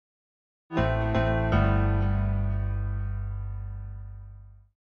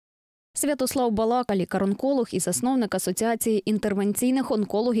Святослав Балака – лікар-онколог і засновник Асоціації інтервенційних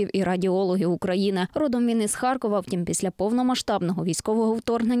онкологів і радіологів України. Родом він із Харкова, втім після повномасштабного військового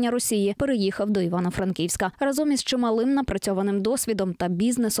вторгнення Росії переїхав до Івано-Франківська. Разом із чималим напрацьованим досвідом та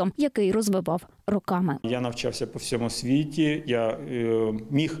бізнесом, який розвивав роками. Я навчався по всьому світі, я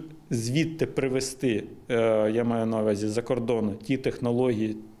міг звідти привезти, я маю на увазі за кордону, ті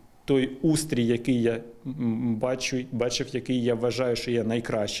технології, той устрій, який я бачив, який я вважаю, що є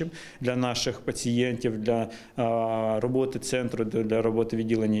найкращим для наших пацієнтів, для роботи центру, для роботи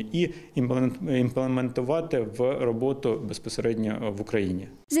відділення, і імплементувати в роботу безпосередньо в Україні.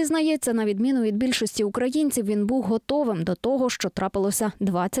 Зізнається, на відміну від більшості українців, він був готовим до того, що трапилося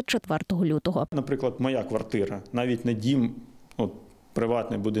 24 лютого. Наприклад, моя квартира, навіть не дім,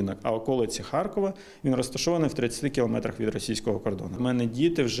 приватний будинок, а околиці Харкова, він розташований в 30 кілометрах від російського кордону. У мене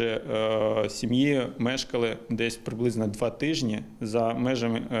діти вже сім'ї мешкали десь приблизно 2 тижні за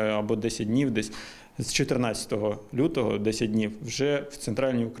межами або 10 днів, десь з 14 лютого 10 днів вже в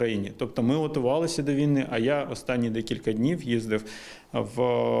центральній Україні. Тобто ми готувалися до війни, а я останні декілька днів їздив в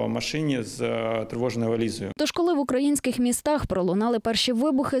машині з тривожною валізою. Тож, коли в українських містах пролунали перші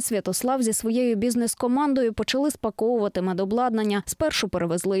вибухи, Святослав зі своєю бізнес-командою почали спаковувати медобладнання. Спершу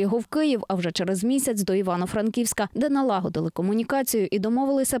перевезли його в Київ, а вже через місяць до Івано-Франківська, де налагодили комунікацію і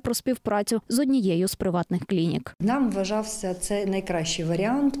домовилися про співпрацю з однією з приватних клінік. Нам вважався це найкращий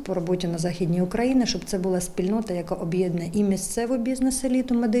варіант по роботі на Західній Україні, щоб це була спільнота, яка об'єднує і місцеву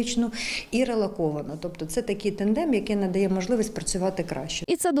бізнес-еліту медичну, і релоковану. Тобто це такий тандем, який надає можливість працювати краще.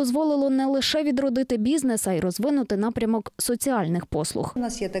 І це дозволило не лише відродити бізнес, а й розвинути напрямок соціальних послуг. У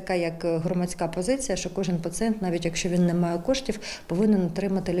нас є така як громадська позиція, що кожен пацієнт, навіть якщо він не має коштів, повинен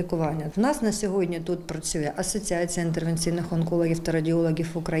отримати лікування. У нас на сьогодні тут працює Асоціація інтервенційних онкологів та радіологів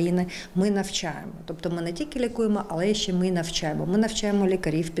України. Ми навчаємо. Тобто ми не тільки лікуємо, але ще ми навчаємо. Ми навчаємо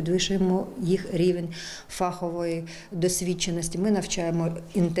лікарів, підвищуємо їх рівень фахової досвідченості. Ми навчаємо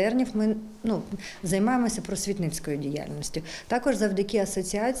інтернів, ми займаємося просвітницькою діяльністю. Також завдяки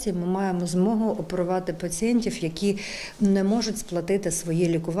асоціації ми маємо змогу оперувати пацієнтів, які не можуть сплатити своє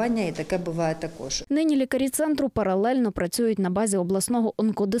лікування, і таке буває також. Нині лікарі центру паралельно працюють на базі обласного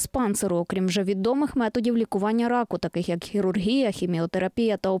онкодиспансеру. Окрім вже відомих методів лікування раку, таких як хірургія,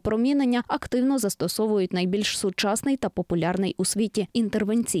 хіміотерапія та опромінення, активно застосовують найбільш сучасний та популярний у світі –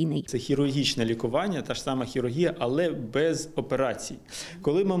 інтервенційний. Це хірургічне лікування, та ж сама хірургія, але без операцій.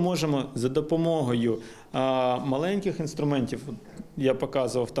 Коли ми можемо за допомогою маленьких інструментів, я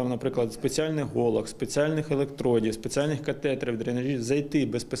показував там, наприклад, спеціальних голок, спеціальних електродів, спеціальних катетерів, дренажів, зайти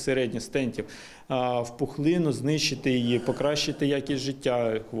безпосередньо стентів в пухлину, знищити її, покращити якість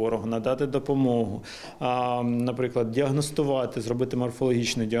життя хворого, надати допомогу, наприклад, діагностувати, зробити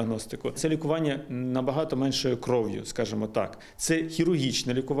морфологічну діагностику. Це лікування набагато меншою кров'ю, скажімо так. Це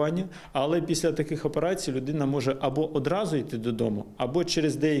хірургічне лікування, але після таких операцій людина може або одразу йти додому, або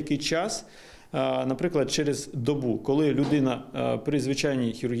через деякий час, наприклад, через добу, коли людина при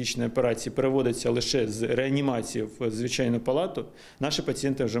звичайній хірургічній операції переводиться лише з реанімації в звичайну палату, наші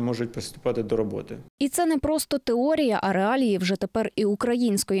пацієнти вже можуть приступати до роботи. І це не просто теорія, а реалії вже тепер і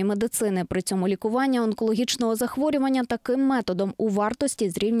української медицини. При цьому лікування онкологічного захворювання таким методом у вартості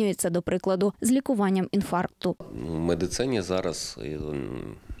зрівнюється, до прикладу, з лікуванням інфаркту. В медицині зараз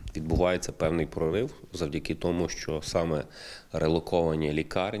відбувається певний прорив завдяки тому, що саме релоковані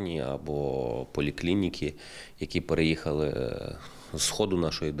лікарні або поліклініки, які переїхали з сходу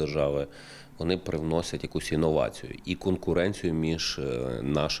нашої держави, вони привносять якусь інновацію і конкуренцію між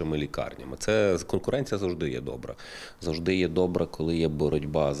нашими лікарнями. Конкуренція завжди є добра. Завжди є добра, коли є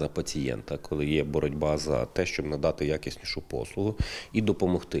боротьба за пацієнта, коли є боротьба за те, щоб надати якіснішу послугу і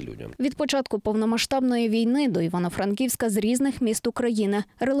допомогти людям. Від початку повномасштабної війни до Івано-Франківська з різних міст України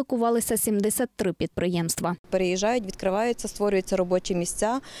релокувалися 73 підприємства. Переїжджають, відкриваються, створюються робочі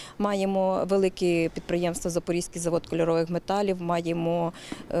місця. Маємо велике підприємство «Запорізький завод кольорових металів», маємо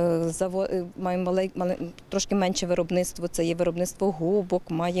трошки менше виробництво, це є виробництво губок,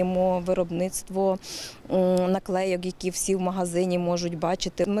 маємо виробництво наклейок, які всі в магазині можуть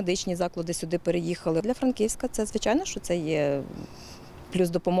бачити. Медичні заклади сюди переїхали. Для Франківська це, звичайно, що це є плюс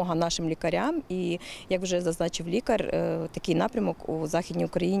допомога нашим лікарям. І, як вже зазначив лікар, такий напрямок у Західній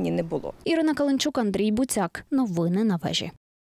Україні не було. Ірина Каленчук, Андрій Буцяк. Новини на вежі.